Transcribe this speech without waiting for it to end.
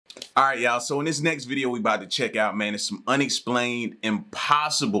All right, y'all. So in this next video, we about to check out, man, it's some unexplained,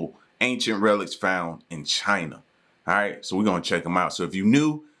 impossible ancient relics found in China. All right, so we're going to check them out. So if you're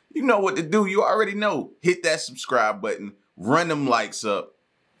new, you know what to do. You already know. Hit that subscribe button, run them likes up,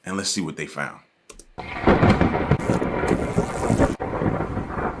 and let's see what they found.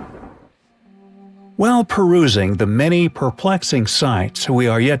 While perusing the many perplexing sites we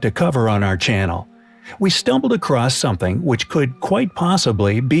are yet to cover on our channel, we stumbled across something which could quite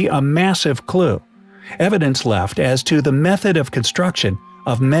possibly be a massive clue, evidence left as to the method of construction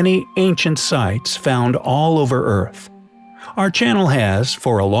of many ancient sites found all over Earth. Our channel has,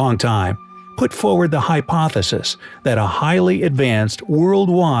 for a long time, put forward the hypothesis that a highly advanced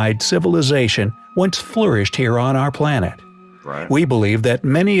worldwide civilization once flourished here on our planet. Right. We believe that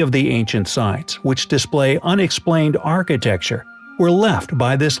many of the ancient sites which display unexplained architecture were left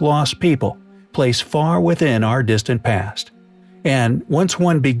by this lost people, placed far within our distant past. And once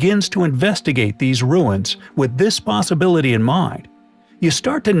one begins to investigate these ruins with this possibility in mind, you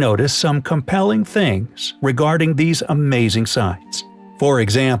start to notice some compelling things regarding these amazing sites. For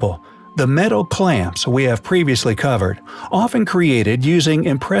example, the metal clamps we have previously covered, often created using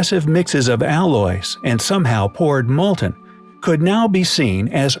impressive mixes of alloys and somehow poured molten, could now be seen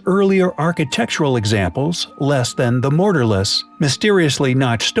as earlier architectural examples less than the mortarless, mysteriously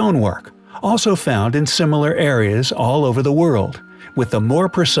notched stonework, also found in similar areas all over the world, with the more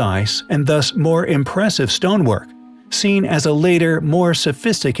precise and thus more impressive stonework seen as a later, more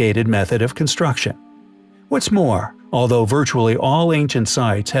sophisticated method of construction. What's more, although virtually all ancient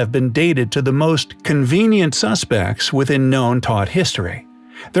sites have been dated to the most convenient suspects within known taught history,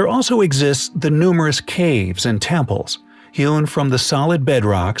 there also exists the numerous caves and temples, hewn from the solid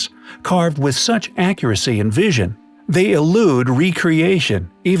bedrocks, carved with such accuracy and vision, they elude recreation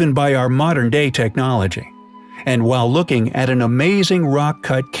even by our modern-day technology. And while looking at an amazing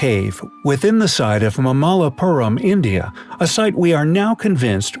rock-cut cave within the site of Mamallapuram, India, a site we are now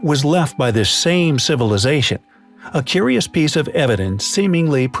convinced was left by this same civilization, a curious piece of evidence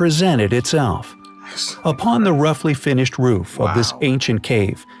seemingly presented itself. Upon the roughly finished roof of this ancient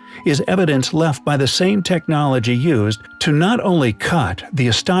cave is evidence left by the same technology used to not only cut the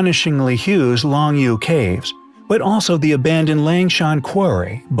astonishingly huge Longyu caves, but also the abandoned Langshan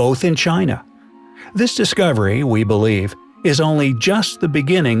quarry, both in China. This discovery, we believe, is only just the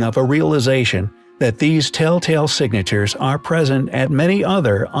beginning of a realization that these telltale signatures are present at many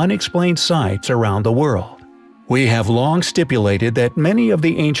other unexplained sites around the world. We have long stipulated that many of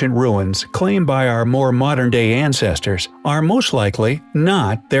the ancient ruins claimed by our more modern-day ancestors are most likely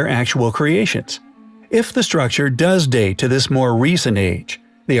not their actual creations. If the structure does date to this more recent age,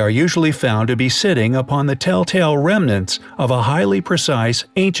 they are usually found to be sitting upon the telltale remnants of a highly precise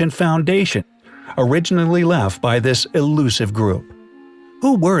ancient foundation, originally left by this elusive group.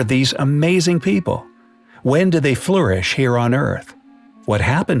 Who were these amazing people? When did they flourish here on Earth? What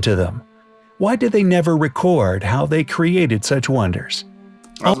happened to them? Why did they never record how they created such wonders?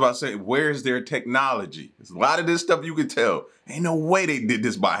 I was about to say, where's their technology? There's a lot of this stuff you can tell. Ain't no way they did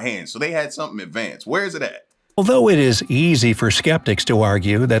this by hand, so they had something advanced. Where is it at? Although it is easy for skeptics to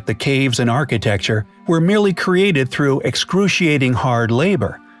argue that the caves and architecture were merely created through excruciating hard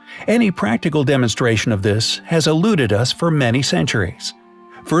labor, any practical demonstration of this has eluded us for many centuries.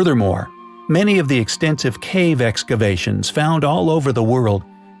 Furthermore, many of the extensive cave excavations found all over the world,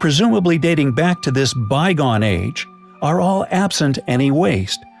 presumably dating back to this bygone age, are all absent any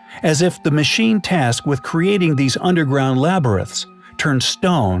waste, as if the machine tasked with creating these underground labyrinths turned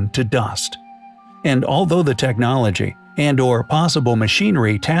stone to dust. And although the technology and/or possible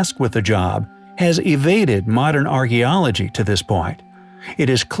machinery tasked with the job has evaded modern archaeology to this point, it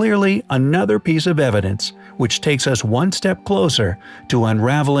is clearly another piece of evidence which takes us one step closer to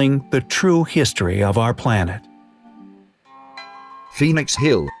unraveling the true history of our planet. Phoenix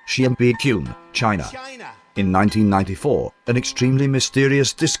Hill, Xianbei, China. In 1994, an extremely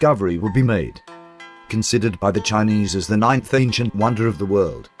mysterious discovery would be made. Considered by the Chinese as the 9th ancient wonder of the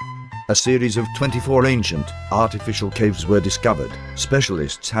world, a series of 24 ancient, artificial caves were discovered.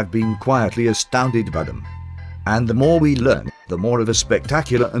 Specialists have been quietly astounded by them. And the more we learn, the more of a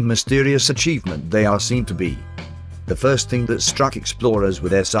spectacular and mysterious achievement they are seen to be. The first thing that struck explorers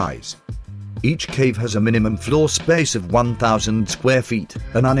was their size. Each cave has a minimum floor space of 1,000 square feet,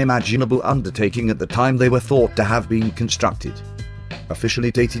 an unimaginable undertaking at the time they were thought to have been constructed.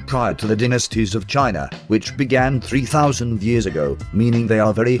 Officially dated prior to the dynasties of China, which began 3,000 years ago, meaning they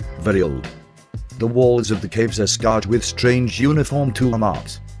are very, very old. The walls of the caves are scarred with strange uniform tool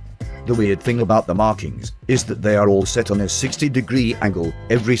marks. The weird thing about the markings is that they are all set on a 60-degree angle.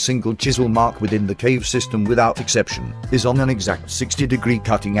 Every single chisel mark within the cave system without exception is on an exact 60-degree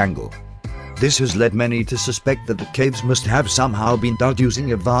cutting angle. This has led many to suspect that the caves must have somehow been dug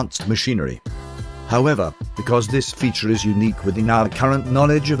using advanced machinery. However, because this feature is unique within our current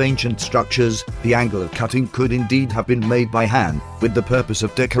knowledge of ancient structures, the angle of cutting could indeed have been made by hand, with the purpose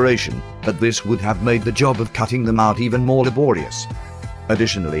of decoration, but this would have made the job of cutting them out even more laborious.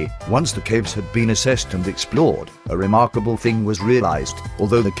 Additionally, once the caves had been assessed and explored, a remarkable thing was realized.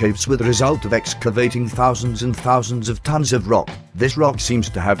 Although the caves were the result of excavating thousands and thousands of tons of rock, this rock seems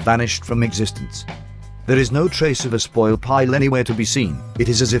to have vanished from existence. There is no trace of a spoil pile anywhere to be seen. It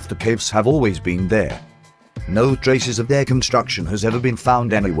is as if the caves have always been there. No traces of their construction has ever been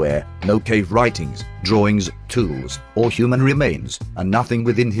found anywhere, no cave writings, drawings, tools, or human remains, and nothing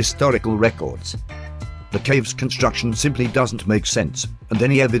within historical records. The cave's construction simply doesn't make sense, and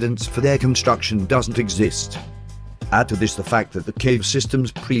any evidence for their construction doesn't exist. Add to this the fact that the cave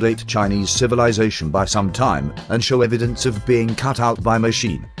systems predate Chinese civilization by some time, and show evidence of being cut out by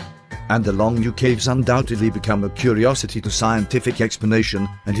machine. And the Long-Yu caves undoubtedly become a curiosity to scientific explanation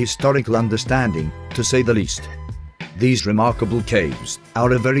and historical understanding, to say the least. These remarkable caves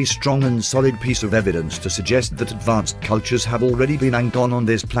are a very strong and solid piece of evidence to suggest that advanced cultures have already been and gone on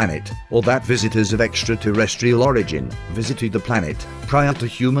this planet, or that visitors of extraterrestrial origin visited the planet prior to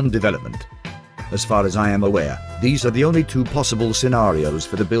human development. As far as I am aware, these are the only two possible scenarios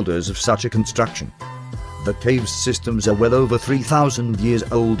for the builders of such a construction. The cave systems are well over 3,000 years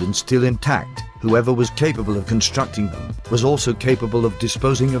old and still intact. Whoever was capable of constructing them was also capable of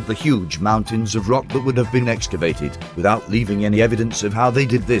disposing of the huge mountains of rock that would have been excavated, without leaving any evidence of how they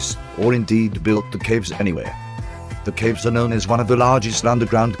did this, or indeed built the caves anywhere. The caves are known as one of the largest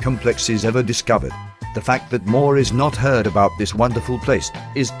underground complexes ever discovered. The fact that more is not heard about this wonderful place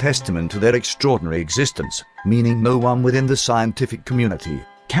is testament to their extraordinary existence, meaning no one within the scientific community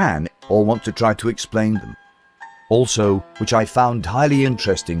can or want to try to explain them. Also, which I found highly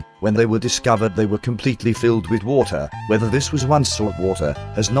interesting, when they were discovered they were completely filled with water. Whether this was once salt water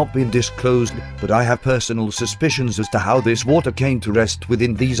has not been disclosed, but I have personal suspicions as to how this water came to rest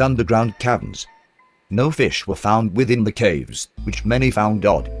within these underground caverns. No fish were found within the caves, which many found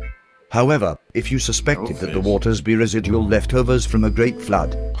odd. However, if you suspected that the waters be residual leftovers from a great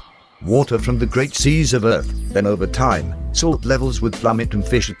flood, water from the great seas of Earth, then over time, salt levels would plummet and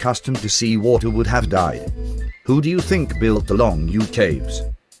fish accustomed to sea water would have died. Who do you think built the Long-Yu caves?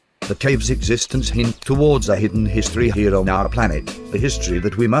 The cave's existence hints towards a hidden history here on our planet, a history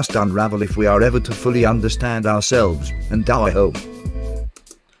that we must unravel if we are ever to fully understand ourselves and our home.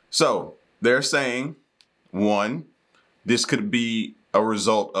 So, they're saying, one, this could be a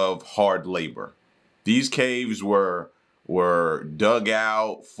result of hard labor. These caves were dug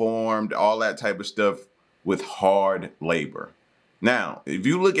out, formed, all that type of stuff with hard labor. Now, if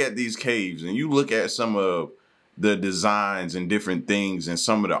you look at these caves and you look at some of the designs and different things and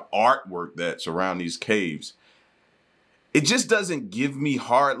some of the artwork that's around these caves, it just doesn't give me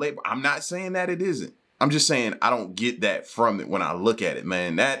hard labor. I'm not saying that it isn't. I'm just saying I don't get that from it when I look at it,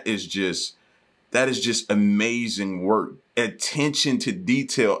 man. That is just amazing work. Attention to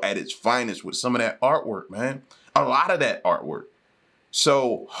detail at its finest with some of that artwork, man. A lot of that artwork.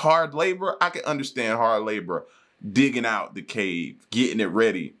 So hard labor, I can understand hard labor, digging out the cave, getting it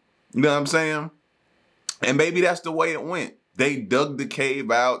ready. You know what I'm saying? And maybe that's the way it went. They dug the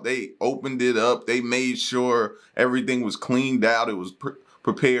cave out. They opened it up. They made sure everything was cleaned out. It was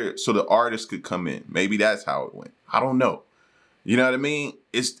prepared so the artist could come in. Maybe that's how it went. I don't know. You know what I mean?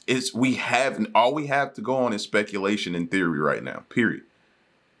 All we have to go on is speculation and theory right now, period.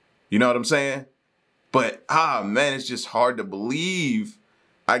 You know what I'm saying? But, man, it's just hard to believe.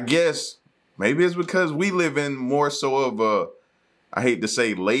 I guess maybe it's because we live in more so of a, I hate to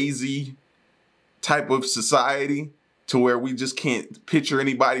say, lazy type of society, to where we just can't picture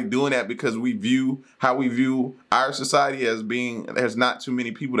anybody doing that, because we view our society as being, there's not too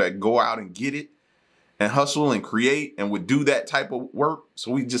many people that go out and get it and hustle and create and would do that type of work.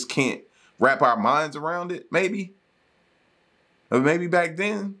 So we just can't wrap our minds around it, maybe. Or maybe back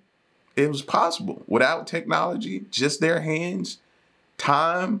then it was possible without technology, just their hands,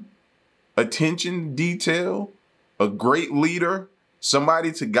 time, attention, detail, a great leader,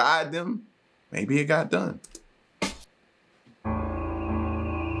 somebody to guide them. Maybe it got done.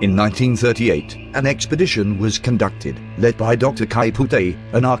 In 1938, an expedition was conducted, led by Dr. Kai Pute,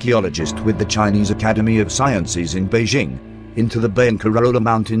 an archaeologist with the Chinese Academy of Sciences in Beijing, into the Bayan Corolla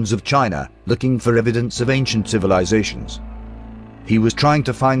Mountains of China, looking for evidence of ancient civilizations. He was trying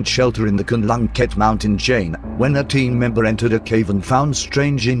to find shelter in the Kunlun-Ket mountain chain when a team member entered a cave and found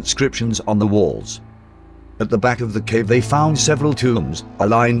strange inscriptions on the walls. At the back of the cave they found several tombs,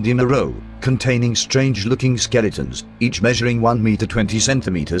 aligned in a row, containing strange-looking skeletons, each measuring 1 meter 20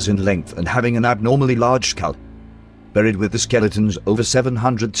 centimeters in length and having an abnormally large skull. Buried with the skeletons, over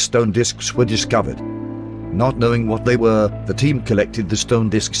 700 stone discs were discovered. Not knowing what they were, the team collected the stone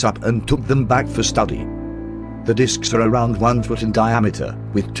discs up and took them back for study. The discs are around 1 foot in diameter,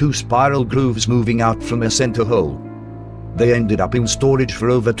 with 2 spiral grooves moving out from a center hole. They ended up in storage for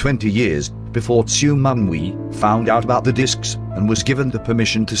over 20 years, before Xiu Menghui found out about the discs and was given the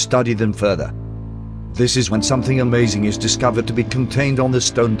permission to study them further. This is when something amazing is discovered to be contained on the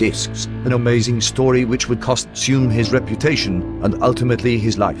stone discs, an amazing story which would cost Xiu his reputation and ultimately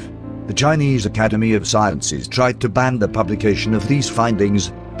his life. The Chinese Academy of Sciences tried to ban the publication of these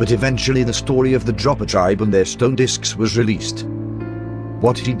findings, but eventually the story of the Dropper tribe and their stone discs was released.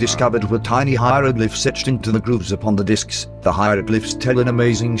 What he discovered were tiny hieroglyphs etched into the grooves upon the discs. The hieroglyphs tell an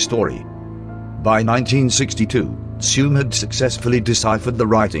amazing story. By 1962, Xiu had successfully deciphered the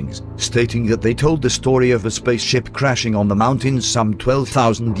writings, stating that they told the story of a spaceship crashing on the mountains some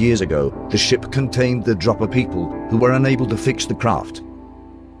 12,000 years ago. The ship contained the Dropper people, who were unable to fix the craft.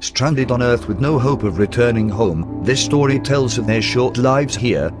 Stranded on Earth with no hope of returning home, this story tells of their short lives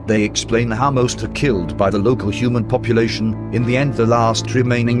here. They explain how most are killed by the local human population. In the end, the last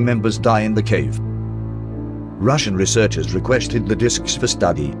remaining members die in the cave. Russian researchers requested the discs for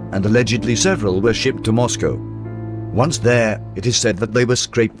study, and allegedly several were shipped to Moscow. Once there, it is said that they were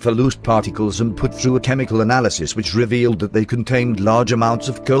scraped for loose particles and put through a chemical analysis which revealed that they contained large amounts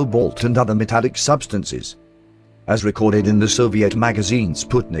of cobalt and other metallic substances. As recorded in the Soviet magazine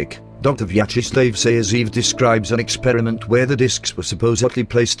Sputnik, Dr. Vyacheslav Sayazev describes an experiment where the discs were supposedly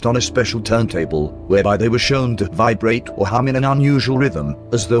placed on a special turntable, whereby they were shown to vibrate or hum in an unusual rhythm,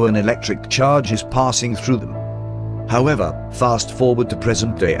 as though an electric charge is passing through them. However, fast forward to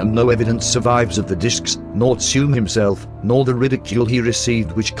present day and no evidence survives of the discs, nor Xiu himself, nor the ridicule he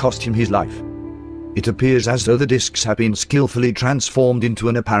received which cost him his life. It appears as though the discs have been skillfully transformed into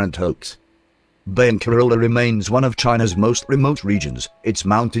an apparent hoax. Bangkarola remains one of China's most remote regions. Its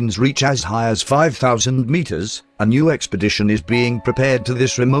mountains reach as high as 5,000 meters. A new expedition is being prepared to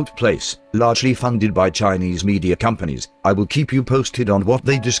this remote place, largely funded by Chinese media companies. I will keep you posted on what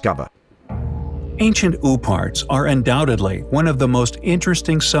they discover. Ancient Uparts are undoubtedly one of the most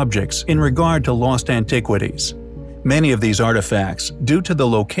interesting subjects in regard to lost antiquities. Many of these artifacts, due to the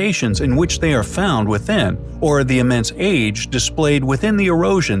locations in which they are found within, or the immense age displayed within the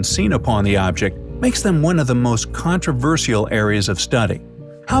erosion seen upon the object, makes them one of the most controversial areas of study.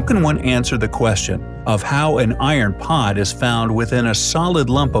 How can one answer the question of how an iron pod is found within a solid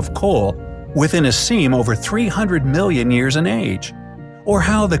lump of coal within a seam over 300 million years in age? Or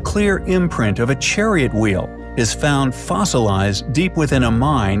how the clear imprint of a chariot wheel is found fossilized deep within a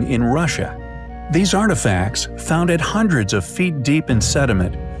mine in Russia? These artifacts, found at hundreds of feet deep in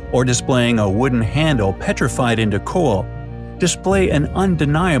sediment, or displaying a wooden handle petrified into coal, display an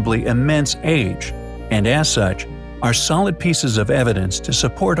undeniably immense age, and as such, are solid pieces of evidence to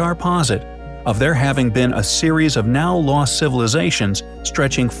support our posit of there having been a series of now lost civilizations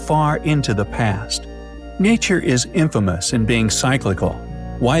stretching far into the past. Nature is infamous in being cyclical.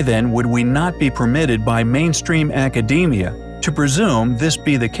 Why then would we not be permitted by mainstream academia to presume this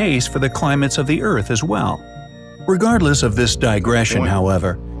be the case for the climates of the Earth as well? Regardless of this digression,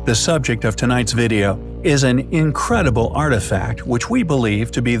 however, the subject of tonight's video is an incredible artifact which we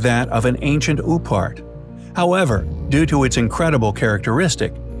believe to be that of an ancient Upart. However, due to its incredible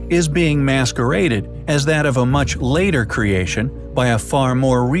characteristic, is being masqueraded as that of a much later creation by a far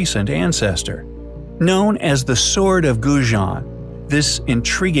more recent ancestor. Known as the Sword of Gujan, this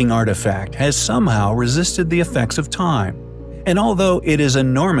intriguing artifact has somehow resisted the effects of time, and although it is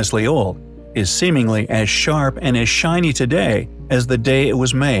enormously old, is seemingly as sharp and as shiny today as the day it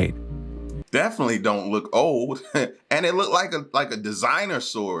was made. Definitely don't look old, and it looked like a designer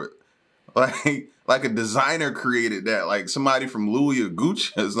sword, like a designer created that, like somebody from Louis or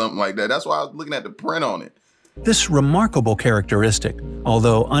Gucci or something like that. That's why I was looking at the print on it. This remarkable characteristic,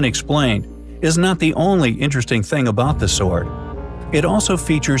 although unexplained, is not the only interesting thing about the sword. It also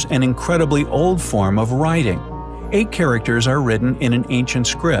features an incredibly old form of writing. 8 characters are written in an ancient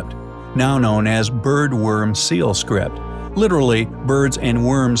script, now known as bird-worm seal script, literally birds and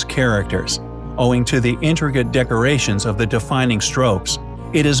worms characters. Owing to the intricate decorations of the defining strokes,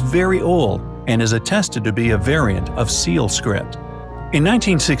 it is very old and is attested to be a variant of seal script. In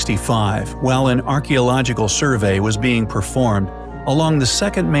 1965, while an archaeological survey was being performed along the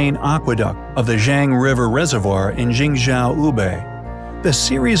second main aqueduct of the Zhang River Reservoir in Jingzhou, Hubei, The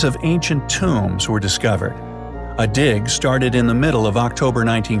series of ancient tombs were discovered. A dig started in the middle of October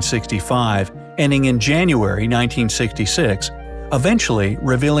 1965, ending in January 1966, eventually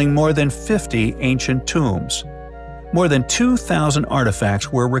revealing more than 50 ancient tombs. More than 2,000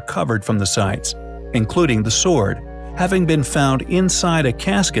 artifacts were recovered from the sites, including the sword, having been found inside a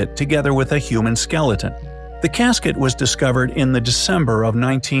casket together with a human skeleton. The casket was discovered in the December of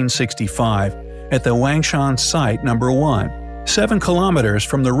 1965 at the Wangshan Site No. 1, 7 kilometers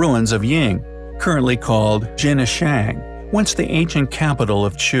from the ruins of Ying, currently called Jinnishang, once the ancient capital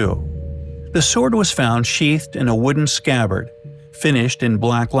of Chu. The sword was found sheathed in a wooden scabbard, finished in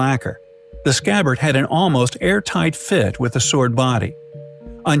black lacquer. The scabbard had an almost airtight fit with the sword body.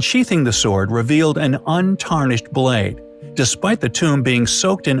 Unsheathing the sword revealed an untarnished blade, despite the tomb being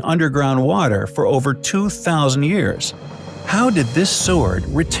soaked in underground water for over 2,000 years. How did this sword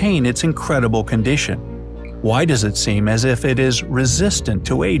retain its incredible condition? Why does it seem as if it is resistant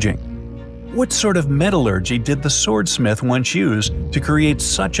to aging? What sort of metallurgy did the swordsmith once use to create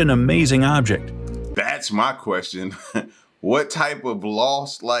such an amazing object? That's my question. What type of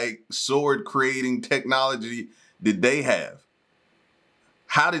lost, sword creating technology did they have?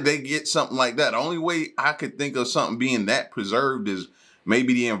 How did they get something like that? The only way I could think of something being that preserved is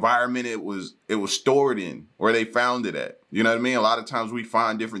maybe the environment it was stored in, where they found it at. You know what I mean? A lot of times we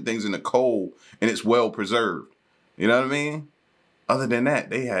find different things in the coal and it's well preserved. You know what I mean? Other than that,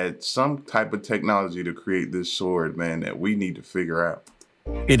 they had some type of technology to create this sword, man, that we need to figure out.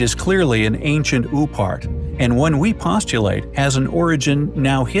 It is clearly an ancient Upart, and one we postulate has an origin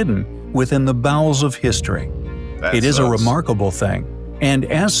now hidden within the bowels of history. It is a remarkable thing, and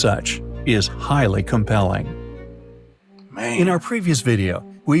as such, is highly compelling. Man. In our previous video,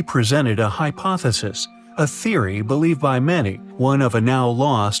 we presented a hypothesis, a theory believed by many, one of a now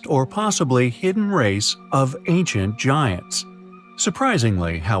lost or possibly hidden race of ancient giants.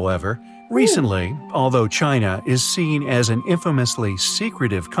 Surprisingly, however, recently, although China is seen as an infamously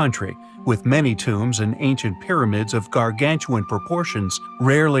secretive country, with many tombs and ancient pyramids of gargantuan proportions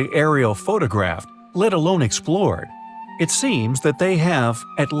rarely aerial photographed, let alone explored, it seems that they have,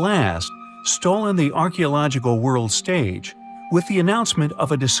 at last, stolen the archaeological world stage with the announcement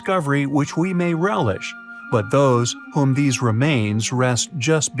of a discovery which we may relish, but those whom these remains rest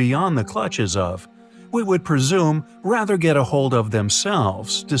just beyond the clutches of, we would presume rather get a hold of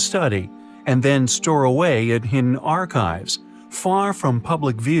themselves to study and then store away in hidden archives, far from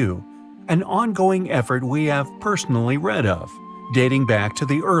public view, an ongoing effort we have personally read of, dating back to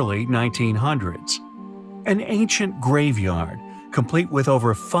the early 1900s. An ancient graveyard, complete with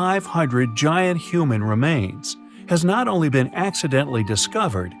over 500 giant human remains, has not only been accidentally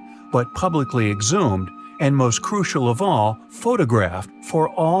discovered, but publicly exhumed, and most crucial of all, photographed for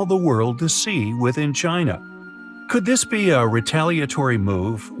all the world to see within China. Could this be a retaliatory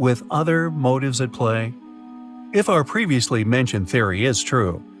move with other motives at play? If our previously mentioned theory is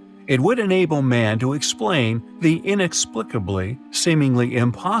true, it would enable man to explain the inexplicably, seemingly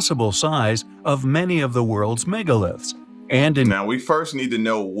impossible size of many of the world's megaliths. Now, we first need to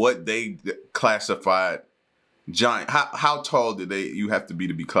know what they classified giant. How tall did you have to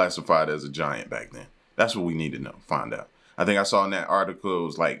be classified as a giant back then? That's what we need to know, find out. I think I saw in that article it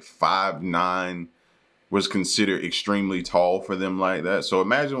was like 5'9" was considered extremely tall for them like that. So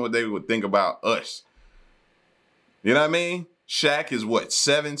imagine what they would think about us. You know what I mean? Shaq is what,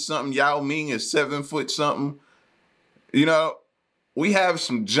 7 something? Yao Ming is 7 foot something. You know, we have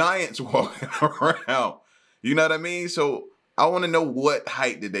some giants walking around. You know what I mean? So I want to know, what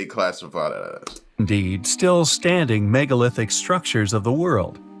height did they classify that as? Indeed, still standing megalithic structures of the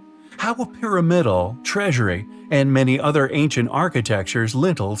world. How a pyramidal, treasury, and many other ancient architectures,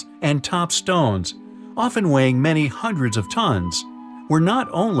 lintels, and top stones, often weighing many hundreds of tons, were not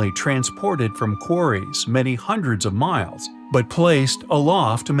only transported from quarries many hundreds of miles, but placed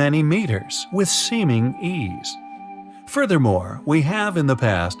aloft many meters with seeming ease. Furthermore, we have in the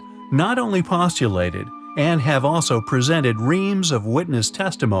past not only postulated and have also presented reams of witness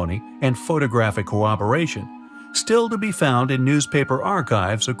testimony and photographic corroboration, still to be found in newspaper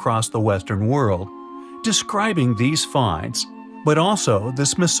archives across the Western world, describing these finds, but also the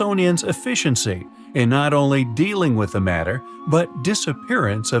Smithsonian's efficiency in not only dealing with the matter, but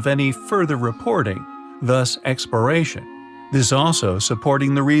disappearance of any further reporting, thus expiration. This also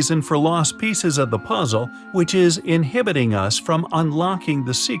supporting the reason for lost pieces of the puzzle, which is inhibiting us from unlocking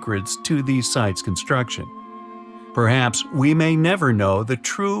the secrets to these sites' construction. Perhaps we may never know the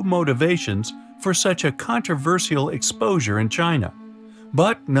true motivations for such a controversial exposure in China,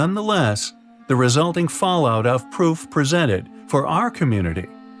 but nonetheless, the resulting fallout of proof presented for our community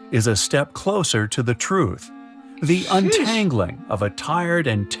is a step closer to the truth. The untangling of a tired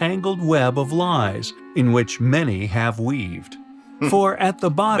and tangled web of lies in which many have weaved. For at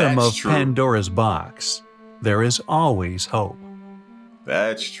the bottom That's of true. Pandora's box, there is always hope.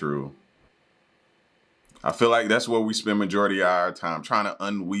 That's true. I feel like that's where we spend majority of our time, trying to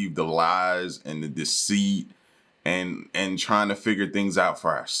unweave the lies and the deceit and trying to figure things out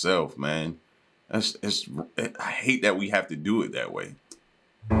for ourselves, man. I hate that we have to do it that way.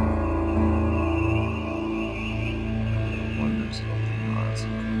 Wonders of the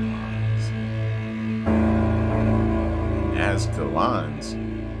Nazcalans.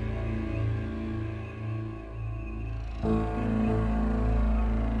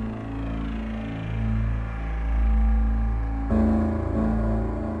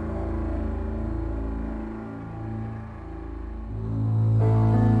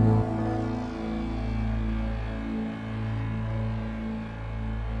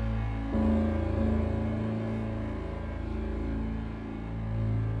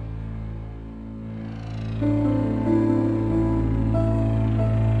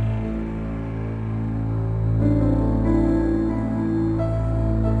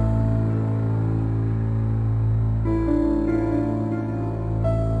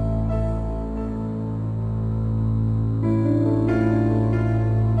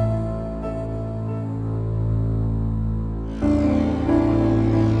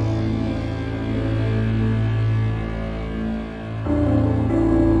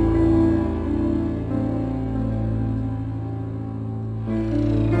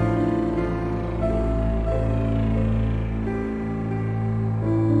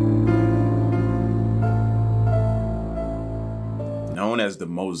 Known as the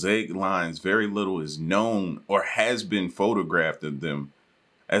mosaic lines, very little is known or has been photographed of them,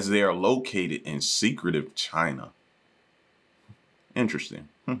 as they are located in secretive China. Interesting.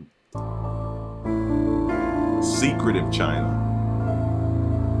 Secretive China.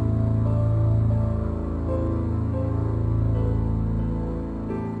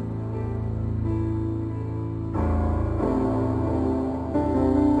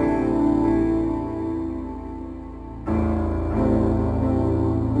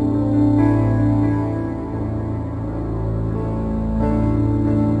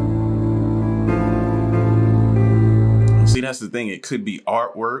 See, that's the thing. It could be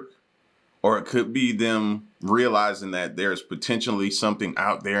artwork, or it could be them realizing that there's potentially something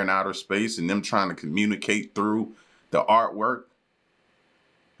out there in outer space and them trying to communicate through the artwork.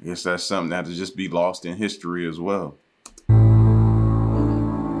 I guess that's something that to just be lost in history as well.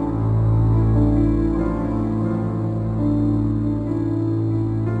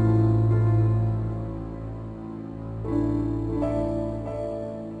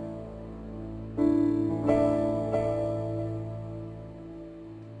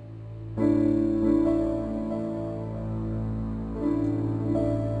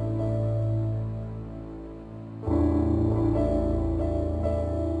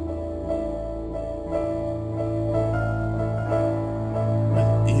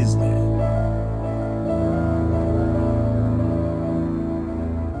 Is that?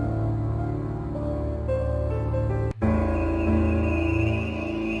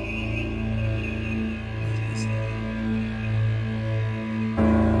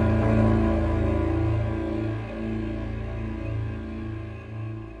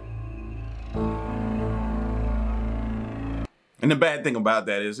 And the bad thing about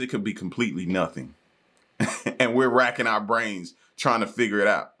that is it could be completely nothing. And we're racking our brains trying to figure it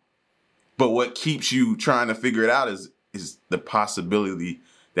out. But what keeps you trying to figure it out is the possibility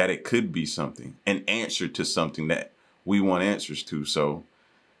that it could be something, an answer to something that we want answers to. So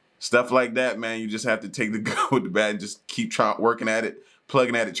stuff like that, man, you just have to take the good with the bad and just keep working at it,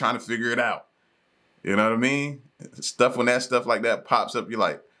 plugging at it, trying to figure it out. You know what I mean? When that stuff like that pops up, you're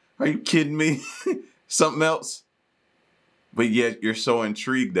like, are you kidding me? Something else? But yet you're so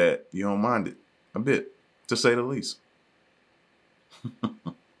intrigued that you don't mind it a bit, to say the least.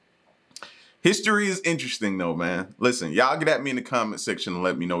 History is interesting though, man. Listen, y'all get at me in the comment section and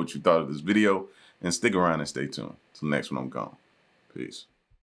let me know what you thought of this video. And stick around and stay tuned. Till the next one, I'm gone. Peace.